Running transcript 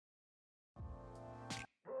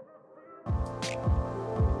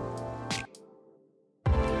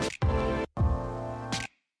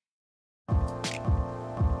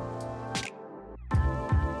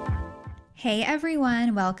Hey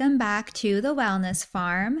everyone, welcome back to the Wellness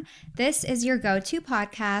Farm. This is your go-to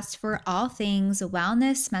podcast for all things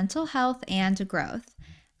wellness, mental health, and growth.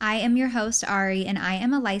 I am your host, Ari, and I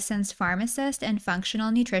am a licensed pharmacist and functional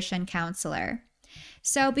nutrition counselor.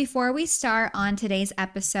 So, before we start on today's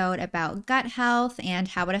episode about gut health and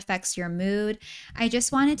how it affects your mood, I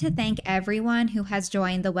just wanted to thank everyone who has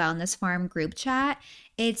joined the Wellness Farm group chat.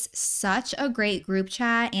 It's such a great group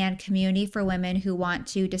chat and community for women who want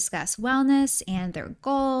to discuss wellness and their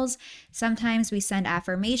goals. Sometimes we send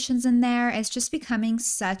affirmations in there. It's just becoming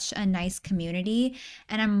such a nice community,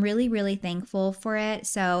 and I'm really thankful for it.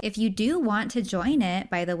 So if you do want to join it,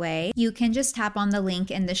 by the way, you can just tap on the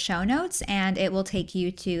link in the show notes and it will take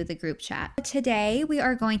you to the group chat. Today, we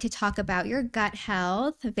are going to talk about your gut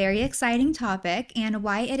health, a very exciting topic, and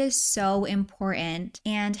why it is so important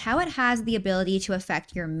and how it has the ability to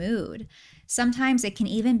affect your mood. Sometimes it can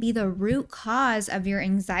even be the root cause of your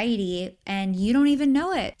anxiety and you don't even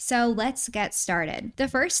know it. So let's get started. The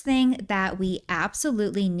first thing that we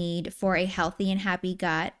absolutely need for a healthy and happy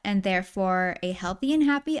gut, and therefore a healthy and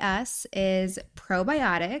happy us, is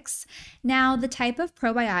probiotics. Now, the type of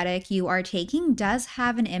probiotic you are taking does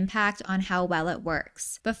have an impact on how well it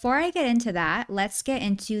works. Before I get into that, let's get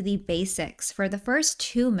into the basics. For the first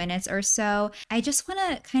 2 minutes or so, I just want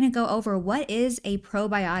to kind of go over what is a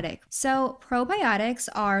probiotic. So probiotics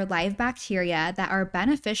are live bacteria that are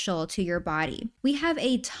beneficial to your body. We have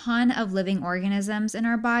a ton of living organisms in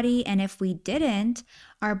our body, and if we didn't,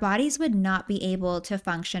 our bodies would not be able to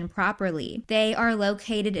function properly. They are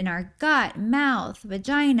located in our gut, mouth,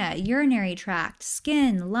 vagina, urinary tract,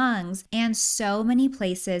 skin, lungs, and so many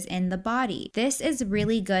places in the body. This is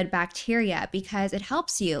really good bacteria because it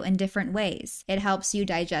helps you in different ways. It helps you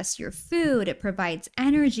digest your food. It provides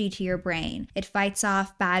energy to your brain. It fights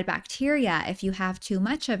off bad bacteria if you have too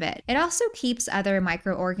much of it. It also keeps other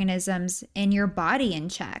microorganisms in your body in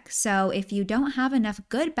check. So if you don't have enough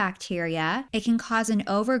good bacteria, it can cause an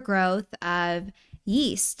overgrowth of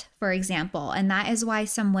yeast, for example, and that is why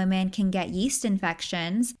some women can get yeast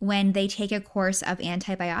infections when they take a course of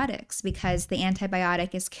antibiotics, because the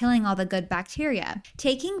antibiotic is killing all the good bacteria.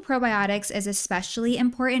 Taking probiotics is especially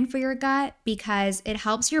important for your gut because it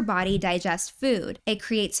helps your body digest food. It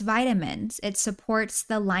creates vitamins. It supports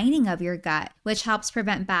the lining of your gut, which helps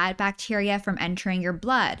prevent bad bacteria from entering your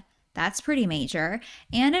blood. That's pretty major.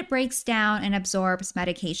 And it breaks down and absorbs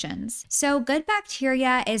medications. So good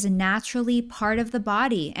bacteria is naturally part of the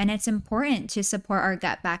body, and it's important to support our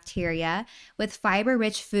gut bacteria with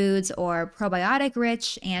fiber-rich foods or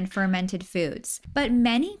probiotic-rich and fermented foods. But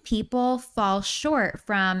many people fall short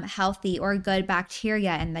from healthy or good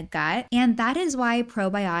bacteria in the gut, and that is why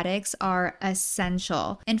probiotics are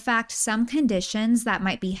essential. In fact, some conditions that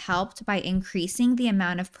might be helped by increasing the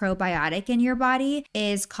amount of probiotic in your body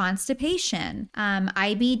is constipation,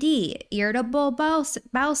 IBD, irritable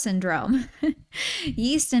bowel syndrome,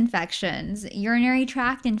 yeast infections, urinary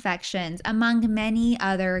tract infections, among many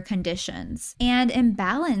other conditions. And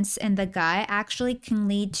imbalance in the gut actually can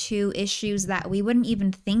lead to issues that we wouldn't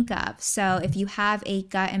even think of. So if you have a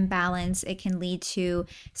gut imbalance, it can lead to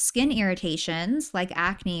skin irritations like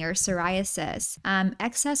acne or psoriasis,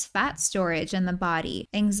 excess fat storage in the body,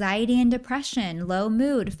 anxiety and depression, low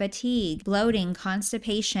mood, fatigue, bloating,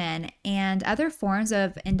 constipation, and other forms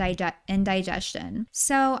of indigestion.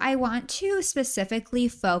 So I want to specifically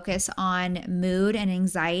focus on mood and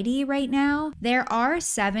anxiety right now. There are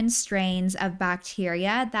 7 strains of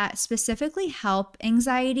bacteria that specifically help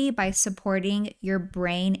anxiety by supporting your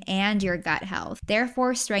brain and your gut health,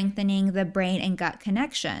 therefore strengthening the brain and gut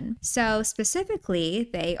connection. So specifically,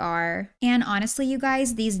 they are, and honestly, you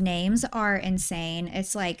guys, these names are insane.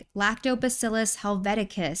 It's like Lactobacillus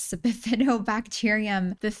helveticus,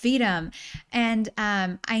 Bifidobacterium bifidum. And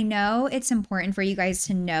I know it's important for you guys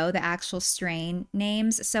to know the actual strain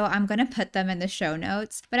names, so I'm going to put them in the show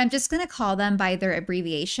notes, but I'm just going to call them by their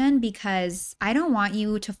abbreviation because I don't want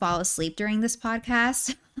you to fall asleep during this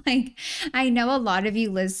podcast. Like, I know a lot of you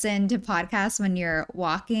listen to podcasts when you're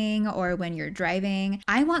walking or when you're driving.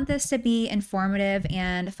 I want this to be informative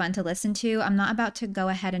and fun to listen to. I'm not about to go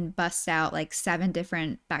ahead and bust out like 7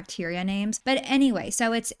 different bacteria names. But anyway,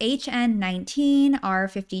 so it's HN19,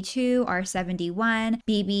 R52, R71,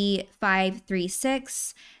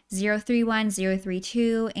 BB536, 031,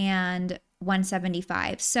 032, and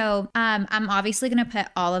 175. So I'm obviously going to put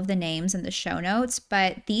all of the names in the show notes,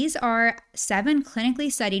 but these are 7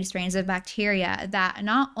 clinically studied strains of bacteria that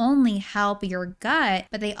not only help your gut,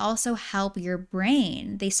 but they also help your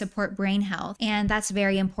brain. They support brain health. And that's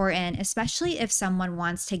very important, especially if someone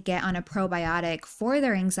wants to get on a probiotic for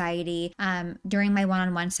their anxiety. During my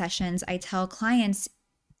one-on-one sessions, I tell clients,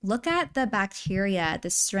 look at the bacteria, the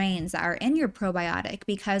strains that are in your probiotic,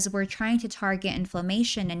 because we're trying to target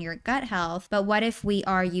inflammation in your gut health. But what if we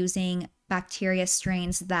are using bacteria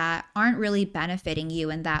strains that aren't really benefiting you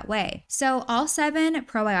in that way? So all 7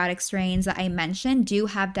 probiotic strains that I mentioned do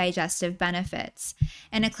have digestive benefits.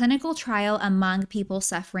 In a clinical trial among people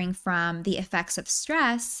suffering from the effects of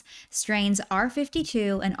stress, strains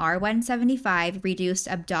R52 and R175 reduced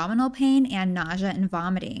abdominal pain and nausea and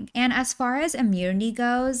vomiting. And as far as immunity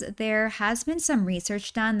goes, there has been some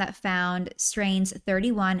research done that found strains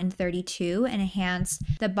 31 and 32 enhanced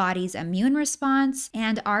the body's immune response,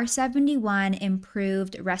 and R71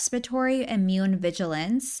 improved respiratory immune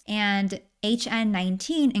vigilance, and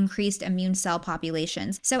HN19 increased immune cell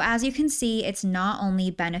populations. So as you can see, it's not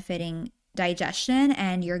only benefiting digestion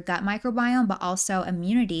and your gut microbiome, but also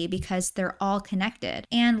immunity, because they're all connected.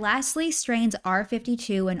 And lastly, strains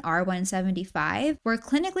R52 and R175 were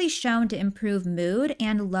clinically shown to improve mood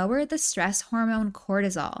and lower the stress hormone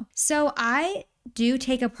cortisol. So I do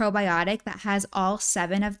take a probiotic that has all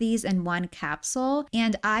 7 of these in one capsule,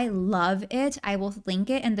 and I love it. I will link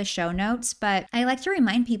it in the show notes, but I like to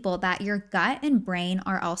remind people that your gut and brain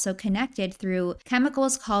are also connected through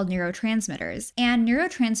chemicals called neurotransmitters. And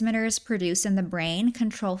neurotransmitters produced in the brain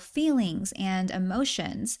control feelings and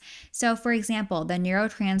emotions. So for example, the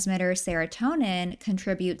neurotransmitter serotonin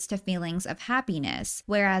contributes to feelings of happiness,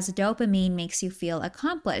 whereas dopamine makes you feel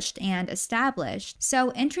accomplished and established.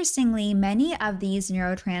 So interestingly, many of these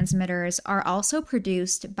neurotransmitters are also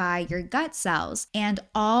produced by your gut cells and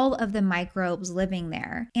all of the microbes living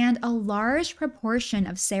there. And a large proportion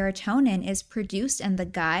of serotonin is produced in the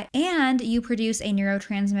gut, and you produce a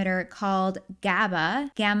neurotransmitter called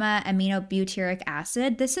GABA, gamma aminobutyric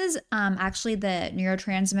acid. This is actually the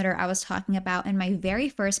neurotransmitter I was talking about in my very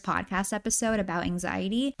first podcast episode about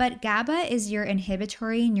anxiety. But GABA is your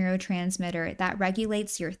inhibitory neurotransmitter that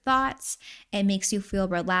regulates your thoughts. It makes you feel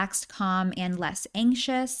relaxed, calm, and less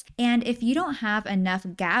anxious. And if you don't have enough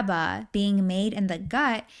GABA being made in the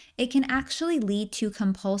gut, it can actually lead to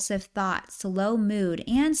compulsive thoughts, low mood,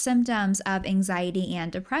 and symptoms of anxiety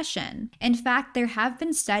and depression. In fact, there have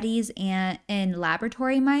been studies in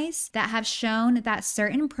laboratory mice that have shown that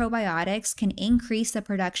certain probiotics can increase the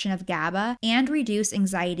production of GABA and reduce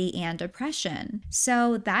anxiety and depression.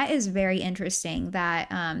 So that is very interesting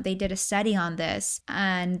that they did a study on this,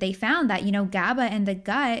 and they found that, GABA in the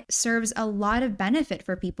gut serves a lot of benefit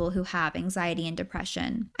for people who have anxiety and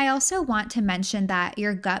depression. I also want to mention that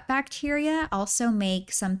your gut bacteria also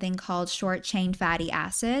make something called short-chain fatty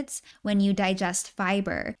acids when you digest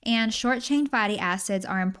fiber. And short-chain fatty acids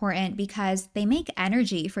are important because they make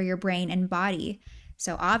energy for your brain and body.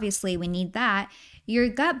 So obviously we need that. Your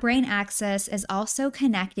gut-brain axis is also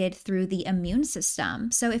connected through the immune system.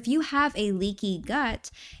 So if you have a leaky gut,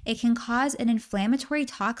 it can cause an inflammatory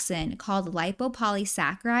toxin called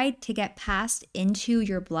lipopolysaccharide to get passed into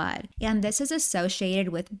your blood. And this is associated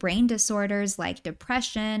with brain disorders like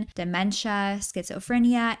depression, dementia,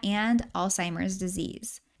 schizophrenia, and Alzheimer's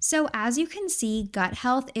disease. So as you can see, gut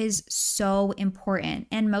health is so important,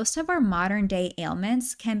 and most of our modern day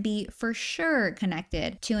ailments can be for sure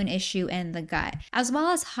connected to an issue in the gut, as well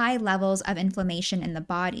as high levels of inflammation in the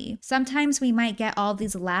body. Sometimes we might get all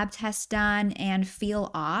these lab tests done and feel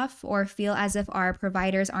off, or feel as if our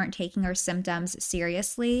providers aren't taking our symptoms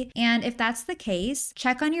seriously. And if that's the case,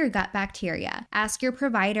 check on your gut bacteria. Ask your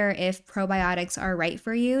provider if probiotics are right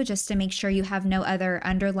for you, just to make sure you have no other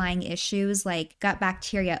underlying issues like gut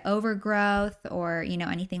bacteria overgrowth or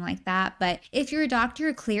anything like that. But if your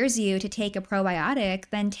doctor clears you to take a probiotic,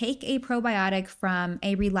 then take a probiotic from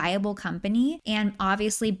a reliable company, and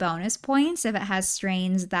obviously bonus points if it has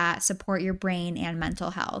strains that support your brain and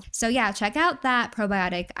mental health. So yeah, check out that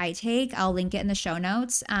probiotic I take. I'll link it in the show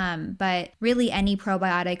notes. But really any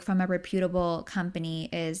probiotic from a reputable company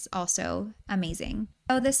is also amazing.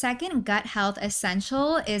 So the second gut health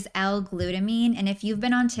essential is L-glutamine. And if you've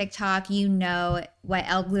been on TikTok, you know what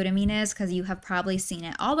L-glutamine is because you have probably seen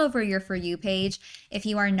it all over your For You page. If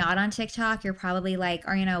you are not on TikTok, you're probably like,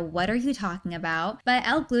 what are you talking about? But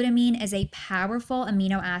L-glutamine is a powerful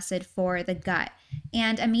amino acid for the gut.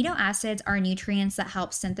 And amino acids are nutrients that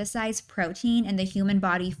help synthesize protein in the human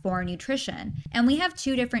body for nutrition. And we have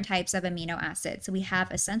 2 different types of amino acids. We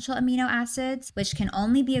have essential amino acids, which can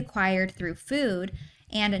only be acquired through food,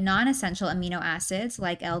 and non-essential amino acids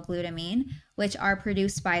like L-glutamine, which are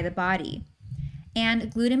produced by the body.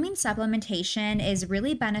 And glutamine supplementation is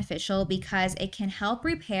really beneficial because it can help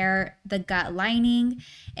repair the gut lining.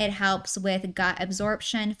 It helps with gut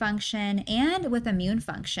absorption function and with immune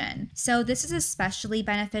function. So this is especially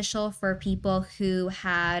beneficial for people who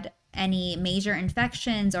had any major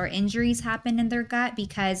infections or injuries happen in their gut,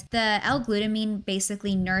 because the L-glutamine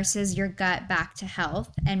basically nurses your gut back to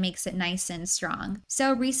health and makes it nice and strong.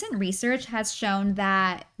 So recent research has shown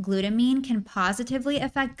that glutamine can positively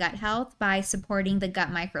affect gut health by supporting the gut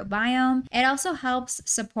microbiome. It also helps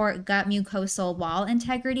support gut mucosal wall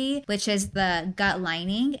integrity, which is the gut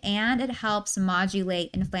lining, and it helps modulate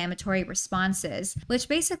inflammatory responses, which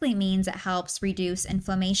basically means it helps reduce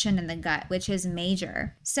inflammation in the gut, which is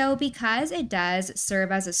major. So because it does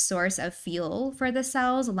serve as a source of fuel for the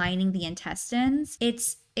cells lining the intestines,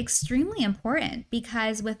 it's extremely important,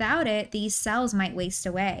 because without it, these cells might waste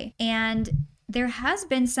away. And there has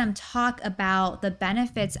been some talk about the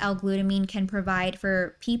benefits L-glutamine can provide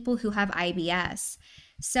for people who have IBS.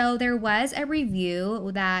 So there was a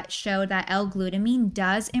review that showed that L-glutamine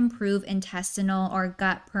does improve intestinal or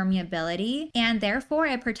gut permeability, and therefore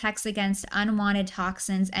it protects against unwanted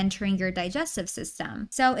toxins entering your digestive system.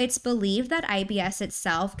 So it's believed that IBS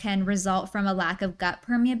itself can result from a lack of gut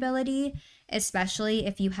permeability, especially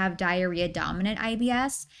if you have diarrhea-dominant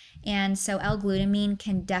IBS. And so L-glutamine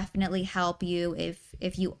can definitely help you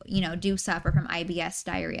if you do suffer from IBS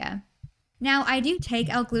diarrhea. Now, I do take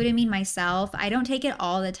L-glutamine myself. I don't take it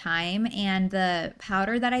all the time, and the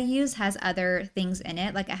powder that I use has other things in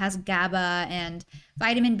it, like it has GABA and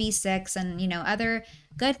vitamin B6 and, other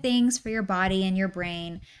good things for your body and your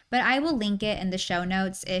brain. But I will link it in the show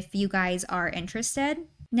notes if you guys are interested.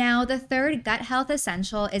 Now, the third gut health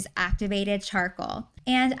essential is activated charcoal.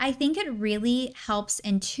 And I think it really helps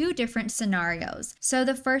in two different scenarios. So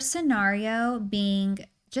the first scenario being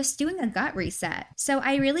just doing a gut reset. So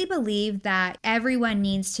I really believe that everyone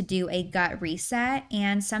needs to do a gut reset,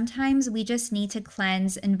 and sometimes we just need to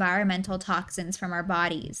cleanse environmental toxins from our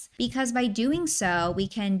bodies, because by doing so, we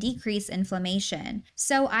can decrease inflammation.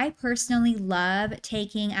 So I personally love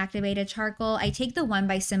taking activated charcoal. I take the one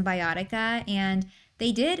by Symbiotica, and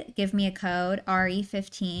they did give me a code,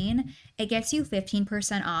 RE15. It gets you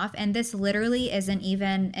 15% off. And this literally isn't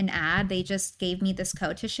even an ad. They just gave me this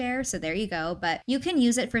code to share. So there you go. But you can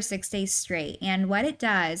use it for 6 days straight. And what it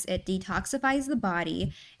does, it detoxifies the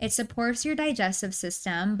body. It supports your digestive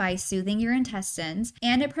system by soothing your intestines.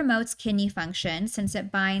 And it promotes kidney function since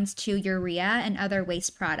it binds to urea and other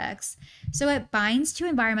waste products. So it binds to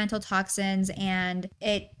environmental toxins, and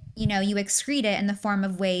you excrete it in the form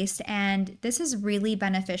of waste. And this is really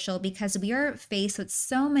beneficial because we are faced with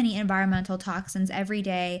so many environmental toxins every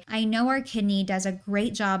day. I know our kidney does a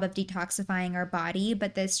great job of detoxifying our body,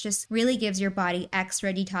 but this just really gives your body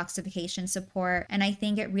extra detoxification support. And I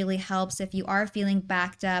think it really helps if you are feeling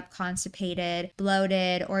backed up, constipated,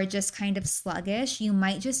 bloated, or just kind of sluggish. You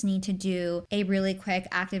might just need to do a really quick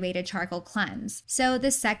activated charcoal cleanse. So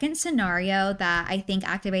the second scenario that I think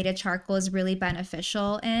activated charcoal is really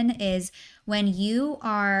beneficial in is when you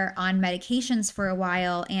are on medications for a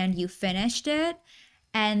while and you finished it,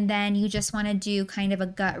 and then you just want to do kind of a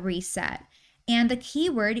gut reset. And the key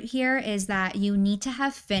word here is that you need to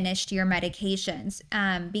have finished your medications,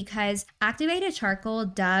 because activated charcoal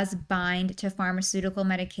does bind to pharmaceutical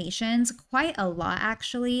medications quite a lot,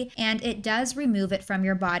 actually, and it does remove it from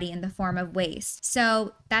your body in the form of waste.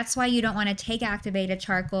 So that's why you don't want to take activated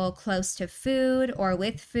charcoal close to food or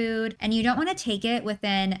with food, and you don't want to take it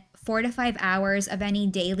within 4 to 5 hours of any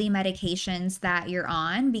daily medications that you're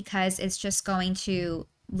on, because it's just going to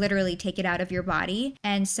literally take it out of your body.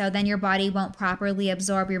 And so then your body won't properly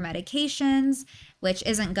absorb your medications, which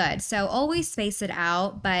isn't good. So always space it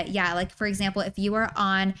out. But yeah, like for example, if you are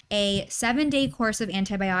on a 7-day course of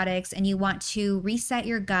antibiotics and you want to reset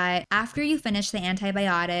your gut after you finish the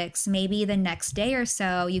antibiotics, maybe the next day or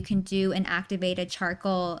so, you can do an activated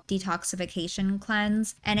charcoal detoxification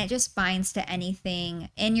cleanse. And it just binds to anything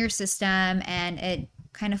in your system, and it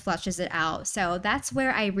kind of flushes it out. So that's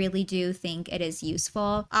where I really do think it is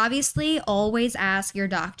useful. Obviously, always ask your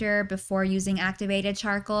doctor before using activated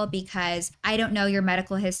charcoal, because I don't know your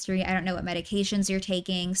medical history. I don't know what medications you're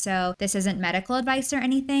taking. So this isn't medical advice or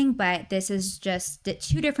anything, but this is just the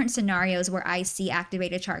 2 different scenarios where I see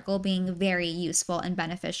activated charcoal being very useful and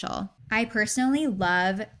beneficial. I personally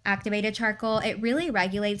love activated charcoal. It really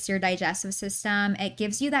regulates your digestive system. It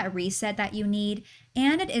gives you that reset that you need,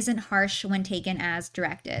 and it isn't harsh when taken as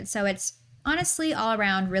directed. So it's honestly all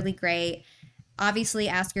around really great. Obviously,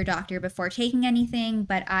 ask your doctor before taking anything,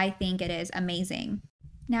 but I think it is amazing.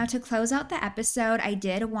 Now, to close out the episode, I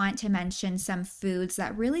did want to mention some foods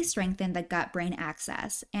that really strengthen the gut-brain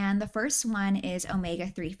axis. And the first one is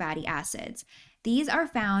omega-3 fatty acids. These are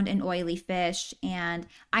found in oily fish, and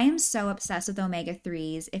I am so obsessed with omega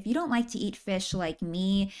 3s. If you don't like to eat fish like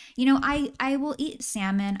me, I will eat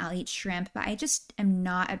salmon, I'll eat shrimp, but I just am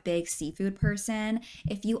not a big seafood person.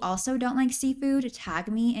 If you also don't like seafood, tag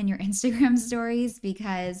me in your Instagram stories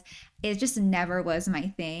because it just never was my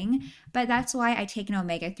thing. But that's why I take an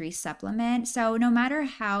omega 3 supplement. So, no matter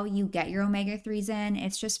how you get your omega 3s in,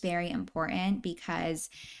 it's just very important because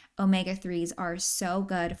omega 3s are so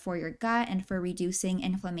good for your gut and for reducing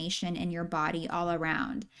inflammation in your body all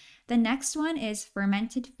around. The next one is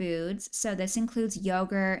fermented foods. So, this includes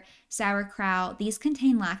yogurt, sauerkraut. These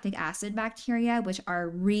contain lactic acid bacteria, which are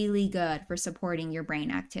really good for supporting your brain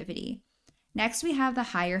activity. Next, we have the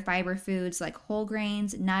higher fiber foods like whole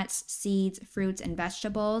grains, nuts, seeds, fruits, and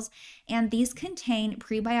vegetables. And these contain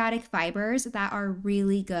prebiotic fibers that are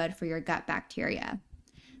really good for your gut bacteria.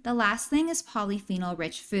 The last thing is polyphenol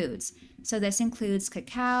rich foods. So, this includes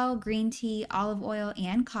cacao, green tea, olive oil,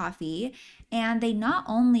 and coffee. And they not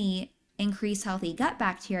only increase healthy gut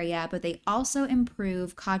bacteria, but they also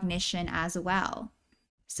improve cognition as well.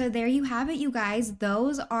 So, there you have it, you guys.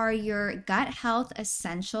 Those are your gut health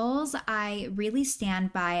essentials. I really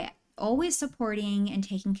stand by always supporting and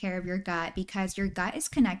taking care of your gut because your gut is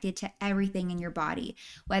connected to everything in your body,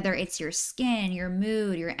 whether it's your skin, your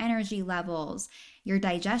mood, your energy levels, your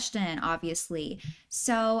digestion, obviously.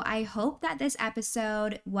 So I hope that this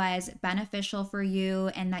episode was beneficial for you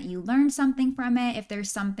and that you learned something from it. If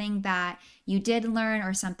there's something that you did learn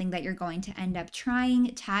or something that you're going to end up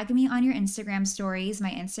trying, tag me on your Instagram stories.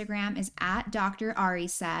 My Instagram is at Dr. Ari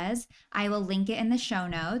Says. I will link it in the show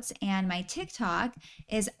notes. And my TikTok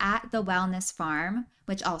is at The Wellness Farm,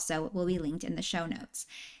 which also will be linked in the show notes.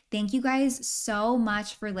 Thank you guys so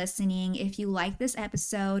much for listening. If you like this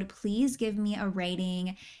episode, please give me a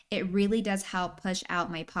rating. It really does help push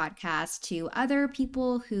out my podcast to other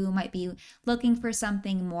people who might be looking for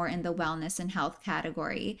something more in the wellness and health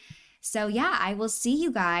category. So yeah, I will see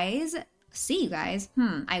you guys.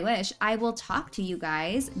 I wish. I will talk to you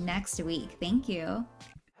guys next week. Thank you.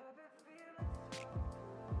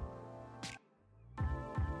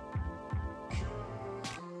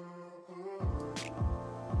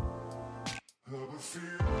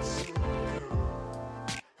 Feel so good.